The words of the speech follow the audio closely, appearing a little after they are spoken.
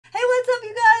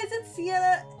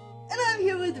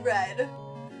Red.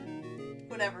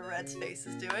 Whatever Red's face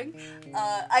is doing.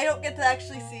 I don't get to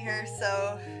actually see her,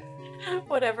 so...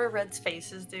 Whatever Red's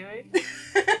face is doing.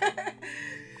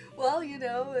 Well, you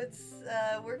know, it's,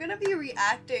 we're gonna be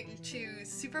reacting to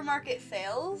supermarket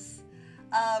fails.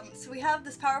 So we have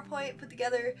this PowerPoint put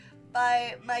together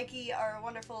by Mikey, our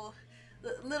wonderful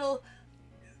little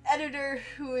editor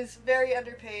who is very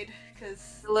underpaid,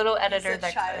 because The little editor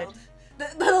that child.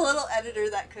 could. The little editor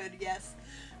that could, yes.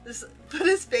 Just put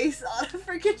his face on a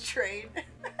freaking train.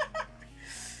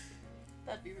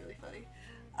 That'd be really funny.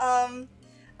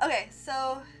 Okay,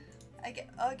 so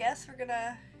I guess we're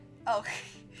gonna. Oh,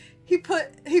 he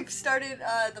started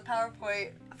the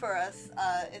PowerPoint for us.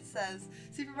 It says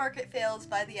 "Supermarket fails"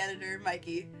 by the editor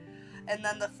Mikey, and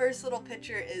then the first little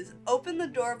picture is "Open the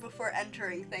door before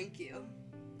entering. Thank you."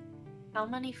 How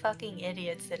many fucking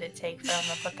idiots did it take for them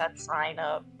to put that sign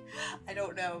up? I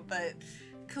don't know, but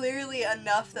clearly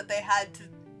enough that they had to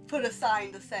put a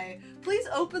sign to say, "Please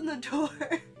open the door."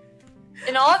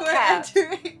 In all before caps.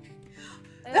 entering.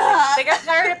 They got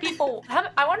tired of people.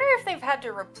 I wonder if they've had to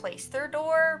replace their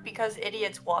door because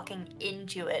idiots walking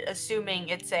into it, assuming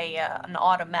it's an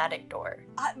automatic door.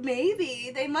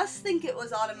 Maybe. They must think it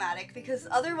was automatic, because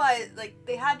otherwise, like,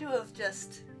 they had to have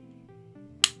just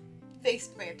face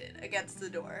planted against the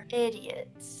door.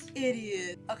 Idiots.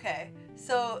 Idiot. Okay,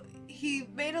 so he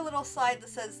made a little slide that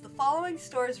says, "The following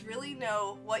stores really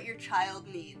know what your child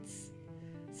needs."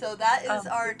 So that is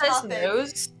our topic. It says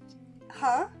nose.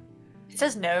 Huh? It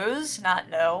says nose, not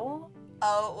no.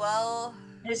 Oh, well...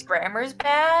 His grammar's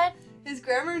bad. His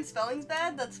grammar and spelling's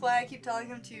bad. That's why I keep telling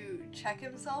him to check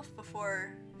himself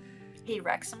before... He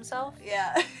wrecks himself.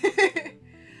 Yeah.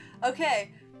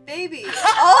 Okay, baby.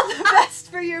 All the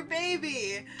best for your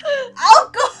baby.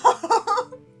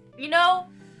 Alcohol! You know,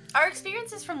 our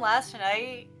experiences from last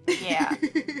night, yeah.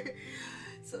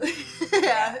 So,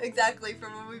 yeah, exactly,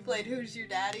 from when we played Who's Your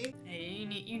Daddy. Hey,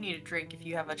 you need a drink if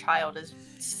you have a child as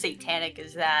satanic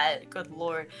as that. Good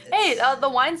lord. Hey, the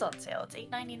wine's on sale. It's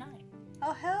 $8.99.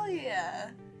 Oh, hell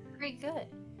yeah. Pretty good.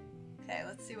 Okay,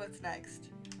 let's see what's next.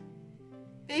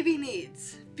 Baby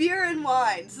needs beer and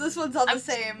wine. So this one's on the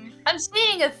same... I'm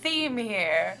seeing a theme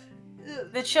here.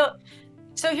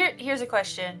 So here's a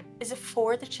question. Is it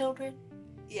for the children?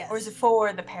 Yes. Or is it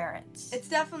for the parents? It's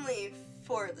definitely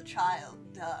for the child,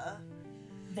 duh.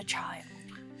 The child.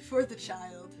 For the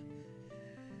child.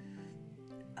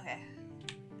 Okay.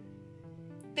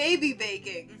 Baby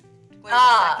baking. Wait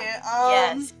a second.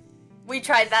 Yes. We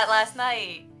tried that last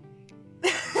night.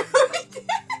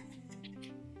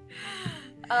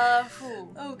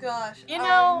 Oh gosh. You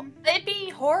know, it'd be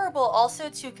horrible also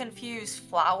to confuse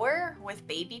flour with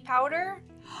baby powder.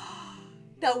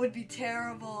 That would be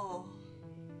terrible.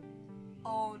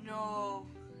 Oh no.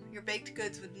 Your baked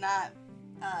goods would not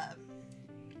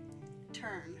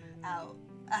turn out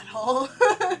at all.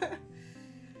 And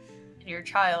your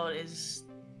child is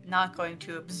not going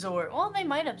to absorb. Well, they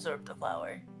might absorb the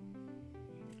flour.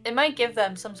 It might give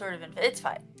them some sort of it's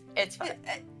fine. It's fine.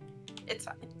 It's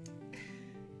fine.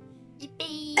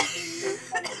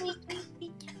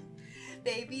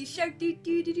 Baby shark doo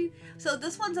doo doo doo. So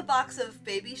this one's a box of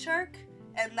baby shark,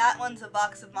 and that one's a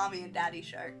box of mommy and daddy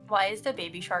shark. Why is the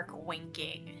baby shark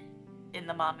winking in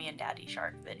the mommy and daddy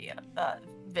shark video?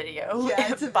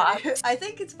 Yeah, it's a box. video. I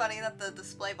think it's funny that the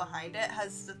display behind it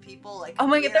has the people like oh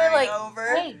my god, they're like,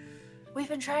 over. Hey, we've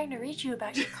been trying to reach you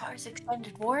about your car's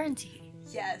extended warranty.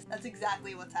 Yes, that's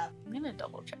exactly what's happening. I'm gonna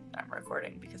double check that I'm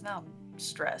recording because now I'm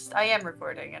stressed. I am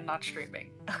recording and not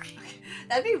streaming. Okay.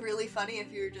 That'd be really funny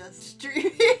if you were just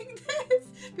streaming this.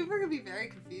 People are gonna be very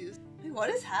confused. Like, what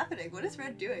is happening? What is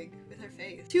Red doing with her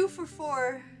face? 2 for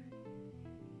 4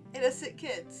 innocent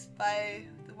kids by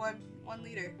the one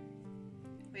leader.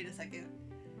 Wait a second.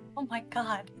 Oh my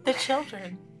god, the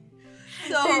children.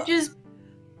 So they're just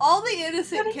all the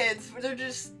innocent kids.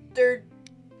 They're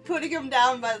putting them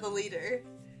down by the leader.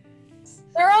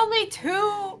 There are only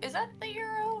 2. Is that the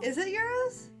euro? Is it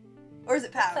euros? Or is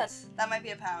it pounds? That might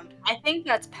be a pound. I think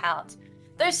that's pounds.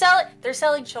 They're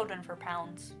selling children for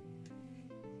pounds.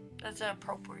 That's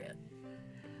inappropriate.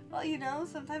 Well, you know,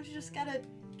 sometimes you just gotta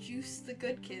juice the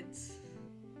good kids.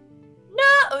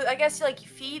 No, I guess like you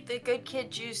feed the good kid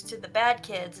juice to the bad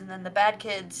kids, and then the bad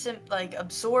kids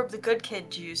absorb the good kid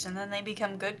juice, and then they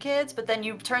become good kids. But then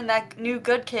you turn that new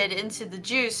good kid into the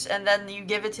juice, and then you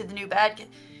give it to the new bad kid.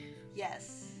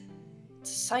 Yes.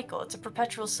 It's a cycle. It's a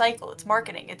perpetual cycle. It's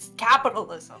marketing. It's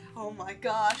capitalism. Oh my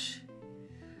gosh.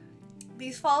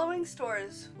 These following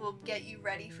stores will get you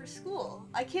ready for school.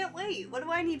 I can't wait. What do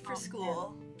I need for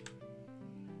school?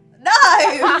 Man.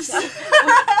 Knives!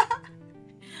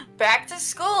 Back to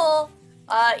school.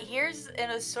 Here's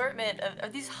an assortment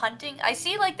of these hunting. I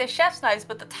see like the chef's knives,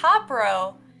 but the top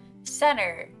row,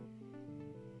 center.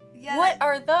 Yeah. What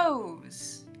are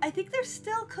those? I think they're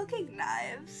still cooking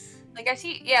knives. Like I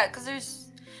see, yeah, because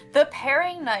there's the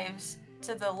paring knives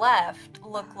to the left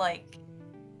look like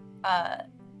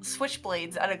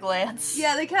switchblades at a glance.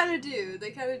 Yeah, they kind of do.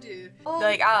 They kind of do.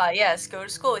 Like, yes, go to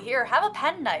school. Here, have a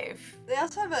penknife. They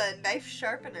also have a knife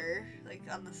sharpener, like,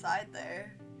 on the side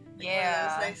there. Like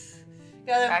Yeah. nice.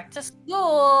 Got Back to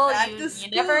school. Back you, to you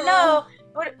never school. know.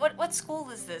 What school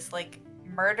is this? Like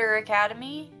Murder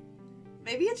Academy?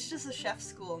 Maybe it's just a chef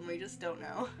school and we just don't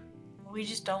know. We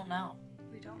just don't know.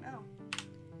 We don't know.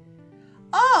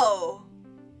 Oh!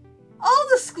 All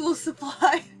the school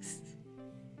supplies!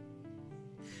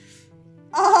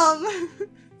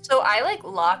 So I like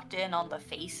locked in on the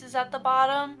faces at the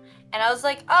bottom, and I was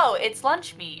like, oh, it's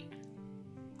lunch meat.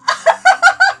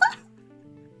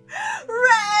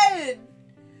 Red!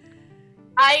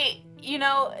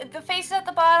 The faces at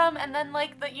the bottom, and then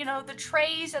like the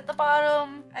trays at the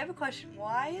bottom. I have a question.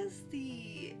 Why is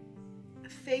the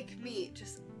fake meat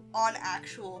just on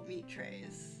actual meat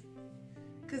trays?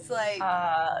 Cause like...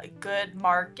 Good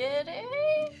marketing?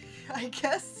 I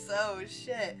guess so,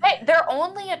 shit. Hey, they're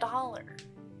only $1.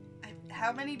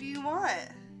 How many do you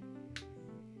want?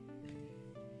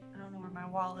 I don't know where my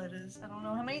wallet is. I don't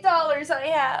know how many dollars I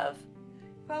have.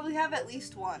 Probably have at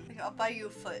least one. I'll buy you a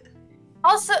foot.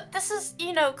 Also, this is,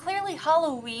 clearly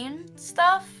Halloween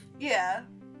stuff. Yeah.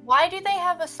 Why do they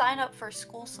have a sign up for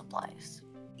school supplies?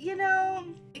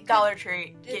 Dollar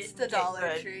Tree. It's the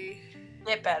Dollar Tree.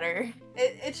 Get better.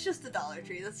 It's just the Dollar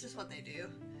Tree. That's just what they do.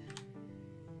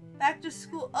 Back to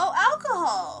school. Oh,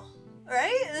 alcohol!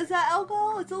 Right? Is that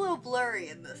alcohol? It's a little blurry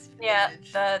in this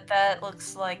image. That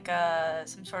looks like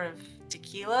some sort of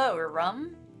tequila or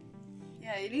rum.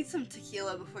 Yeah, you need some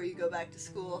tequila before you go back to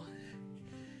school.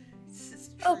 It's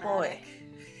oh boy.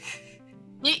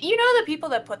 You know the people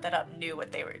that put that up knew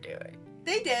what they were doing.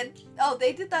 They did. Oh,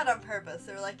 they did that on purpose.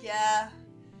 They were like, yeah.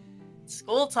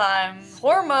 School time,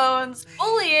 hormones,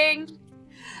 bullying,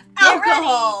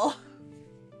 alcohol!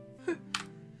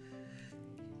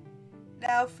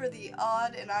 Now for the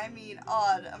odd, and I mean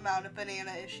odd, amount of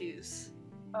banana issues.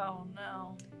 Oh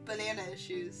no. Banana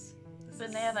issues.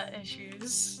 Banana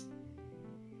issues.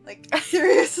 Like,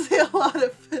 seriously, a lot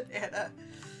of banana.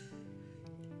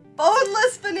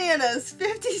 Boneless bananas,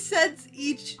 50 cents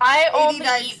each. I only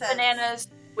 89 eat cents. bananas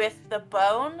with the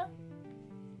bone.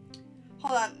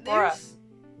 Hold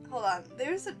on,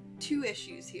 there's two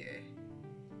issues here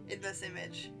in this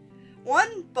image.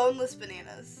 One, boneless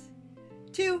bananas.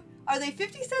 Two, are they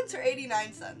 50 cents or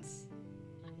 89 cents?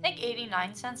 I think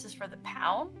 89 cents is for the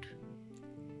pound.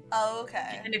 Oh,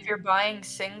 okay. And if you're buying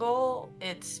single,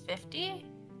 it's 50.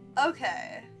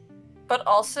 Okay. But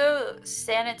also,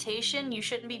 sanitation, you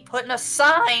shouldn't be putting a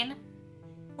sign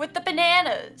with the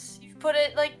bananas. You put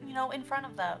it, like, in front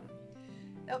of them.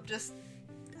 Nope, just...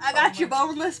 I got your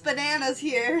boneless bananas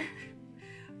here.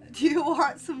 Do you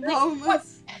want some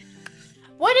boneless?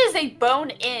 What is a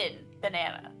bone-in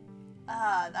banana?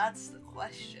 That's the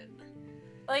question.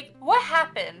 Like, what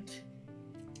happened?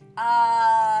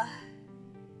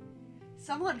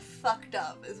 Someone fucked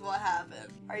up is what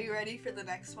happened. Are you ready for the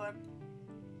next one?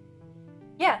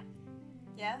 Yeah.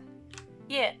 Yeah?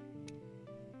 Yeah.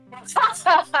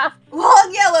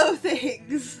 Long yellow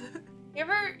things! You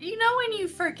ever, when you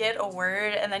forget a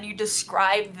word and then you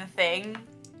describe the thing?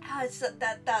 It's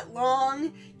that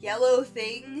long yellow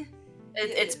thing.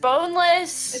 It's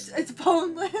boneless. It's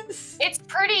boneless. It's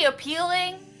pretty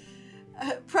appealing.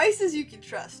 Prices you can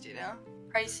trust,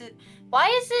 Prices. Why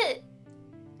is it?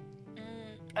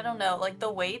 I don't know. Like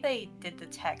the way they did the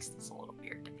text is a little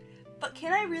weird. But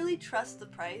can I really trust the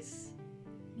price?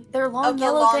 They're long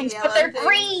yellow things, but they're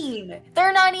green.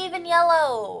 They're not even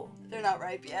yellow. They're not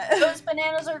ripe yet. Those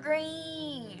bananas are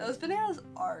green. Those bananas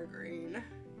are green.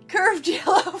 Curved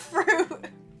yellow fruit.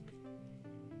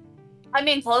 I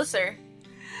mean, closer.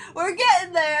 We're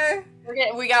getting there.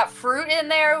 We got fruit in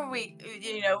there.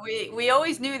 We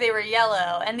always knew they were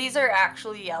yellow, and these are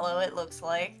actually yellow. It looks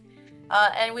like,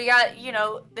 and we got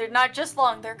they're not just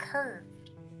long. They're curved.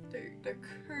 They're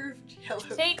curved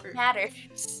yellow. Shape fruit.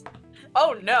 matters.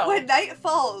 Oh no. When night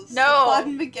falls, no. the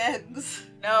fun begins.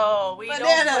 No, we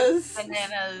bananas. don't put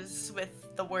bananas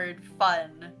with the word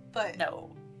fun. But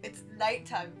no. It's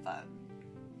nighttime fun.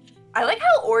 I like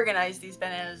how organized these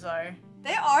bananas are.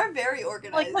 They are very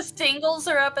organized. Like the singles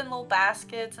are up in little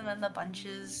baskets and then the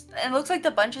bunches. And it looks like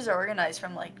the bunches are organized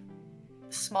from like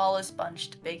smallest bunch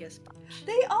to biggest bunch.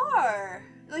 They are.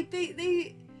 Like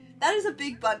they that is a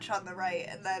big bunch on the right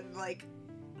and then like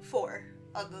 4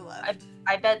 on the left.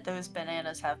 I bet those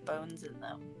bananas have bones in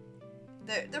them.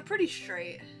 They're pretty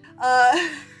straight.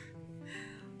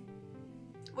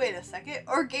 Wait a second.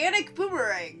 Organic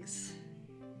boomerangs.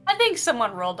 I think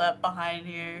someone rolled up behind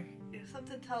here.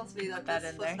 Something tells me that That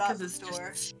this in was there not because the it's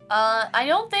store. just. I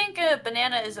don't think a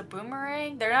banana is a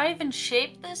boomerang. They're not even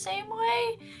shaped the same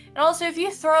way. And also, if you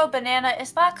throw a banana,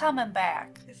 it's not coming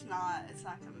back. It's not. It's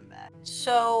not coming back.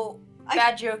 So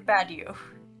bad joke, bad you.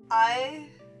 I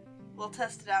will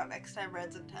test it out next time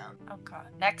Red's in town. Oh god.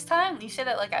 Next time? You say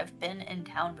that like I've been in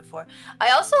town before. I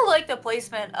also like the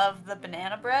placement of the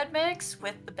banana bread mix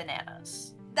with the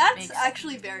bananas. That's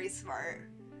actually very smart.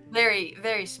 Very,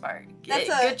 very smart. Good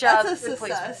job. That's a good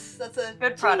success. That's a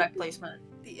good product placement.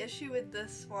 The issue with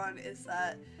this one is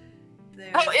that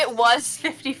there's... Oh, it was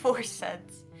 54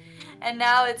 cents. And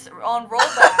now it's on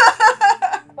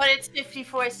rollback. But it's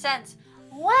 54 cents.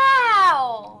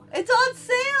 Wow! It's on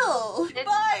sale!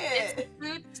 Buy it! It's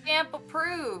food stamp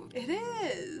approved. It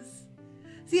is.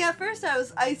 See, at first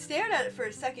I stared at it for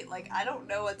a second, like, I don't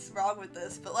know what's wrong with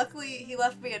this, but luckily he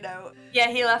left me a note. Yeah,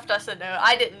 he left us a note.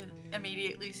 I didn't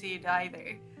immediately see it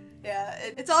either. Yeah,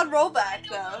 it's on rollback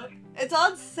though. It's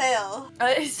on sale.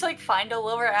 It's like find a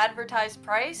lower advertised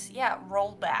price. Yeah,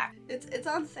 rollback. It's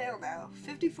on sale now.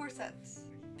 54 cents.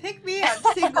 Pick me, I'm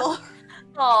single.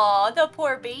 Aw, the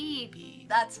poor baby.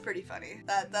 That's pretty funny.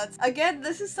 That's again,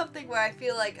 this is something where I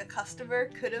feel like a customer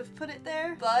could have put it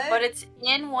there, but it's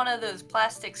in one of those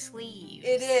plastic sleeves.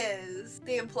 It is.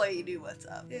 The employee knew what's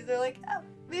up. They're like, oh,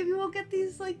 maybe we'll get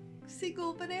these like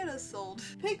single bananas sold.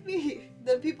 Pick me.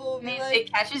 Then people will be like...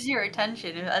 It catches your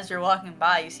attention as you're walking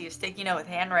by. You see a sticky note with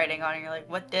handwriting on it. You're like,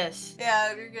 what this?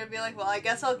 Yeah, you're gonna be like, well, I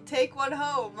guess I'll take one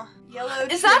home. Yellow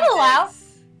Is that allowed?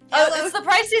 Oh, it's the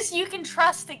prices you can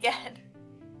trust again.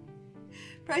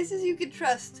 Prices you can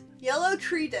trust. Yellow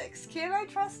tree dicks. Can I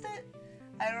trust it?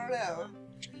 I don't know.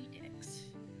 Tree dicks.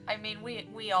 I mean,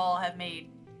 we all have made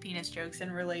penis jokes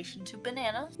in relation to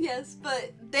bananas. Yes,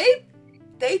 but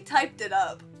they typed it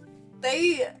up.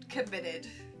 They committed.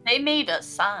 They made a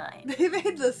sign. They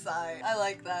made the sign. I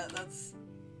like that. That's...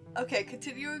 Okay,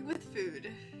 continuing with food.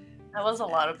 That was a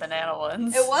lot of banana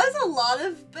ones. It was a lot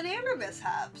of banana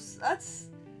mishaps. That's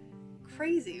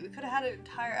crazy. We could have had an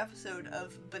entire episode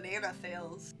of banana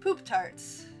fails. Poop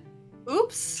tarts.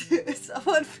 Oops.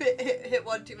 Someone hit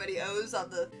one too many O's on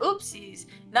the... Oopsies.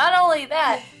 Not only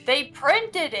that, they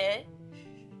printed it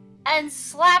and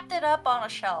slapped it up on a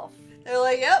shelf. They're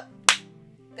like, yep.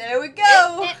 There we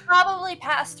go! It probably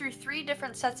passed through 3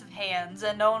 different sets of hands,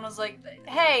 and no one was like,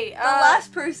 hey, The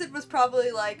last person was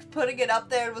probably, like, putting it up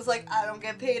there and was like, I don't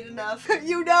get paid enough.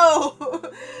 You know!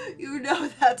 You know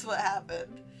that's what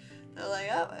happened. They're like,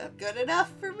 oh, good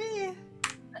enough for me.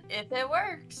 If it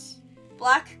works.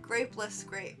 Black grapeless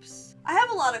grapes. I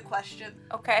have a lot of questions.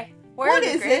 Okay. What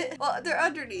is it? Well, they're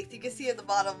underneath. You can see in the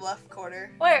bottom left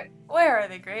corner. Where are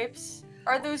the grapes?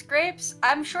 Are those grapes?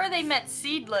 I'm sure they meant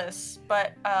seedless,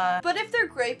 but But if they're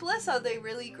grapeless, are they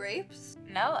really grapes?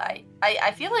 no,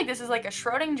 I feel like this is like a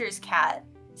Schrodinger's cat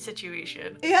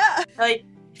situation. Yeah. Like,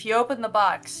 if you open the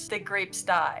box, the grapes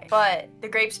die. But the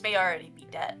grapes may already be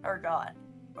dead or gone.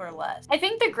 Or less. I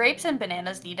think the grapes and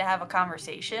bananas need to have a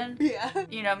conversation. Yeah.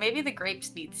 You know, maybe the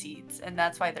grapes need seeds, and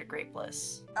that's why they're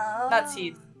grapeless. Oh. Not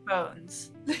seeds,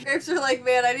 bones. The grapes are like,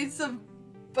 man, I need some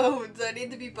bones. I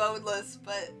need to be boneless,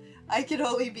 but I can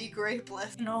only be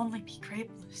grapeless. I can only be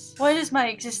grapeless. What does my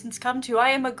existence come to? I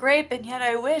am a grape, and yet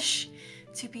I wish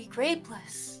to be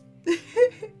grapeless.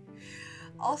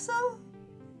 Also,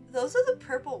 those are the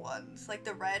purple ones, like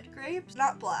the red grapes,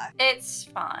 not black. It's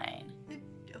fine. Okay.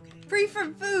 Free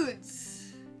from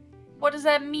foods. What does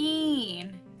that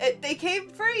mean? They came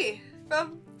free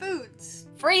from foods.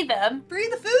 Free them? Free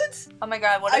the foods? Oh my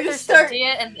god, what I if they're just start-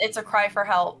 sentient and it's a cry for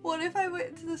help? What if I went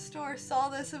into the store, saw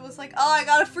this, and was like, oh, I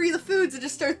gotta free the foods, and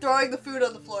just start throwing the food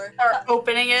on the floor? Or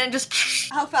opening it and just...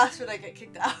 How fast would I get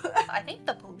kicked out? I think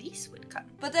the police would come.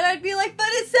 But then I'd be like, but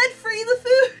it said free the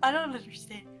food! I don't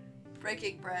understand.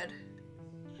 Breaking bread.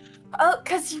 Oh,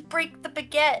 because you break the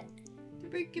baguette.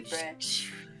 Breaking bread.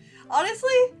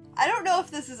 Honestly, I don't know if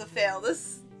this is a fail.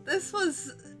 This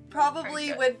was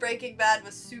probably when Breaking Bad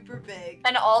was super big.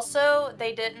 And also,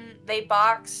 they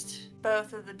boxed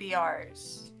both of the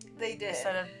BRs. They did.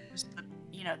 Instead of just the,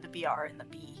 the BR and the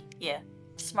B. Yeah.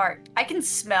 Smart. I can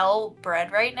smell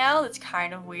bread right now. That's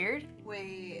kind of weird.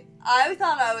 Wait, I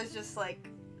thought I was just like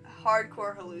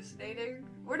hardcore hallucinating.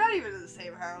 We're not even in the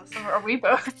same house. Are we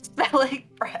both smelling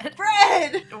bread?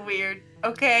 Bread! Weird.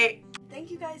 Okay. Thank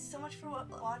you guys so much for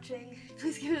watching.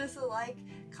 Please give us a like.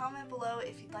 Comment below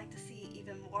if you'd like to see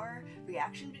even more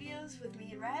reaction videos with me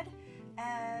and Red.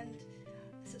 And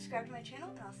subscribe to my channel,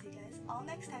 and I'll see you guys all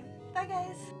next time. Bye,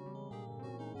 guys!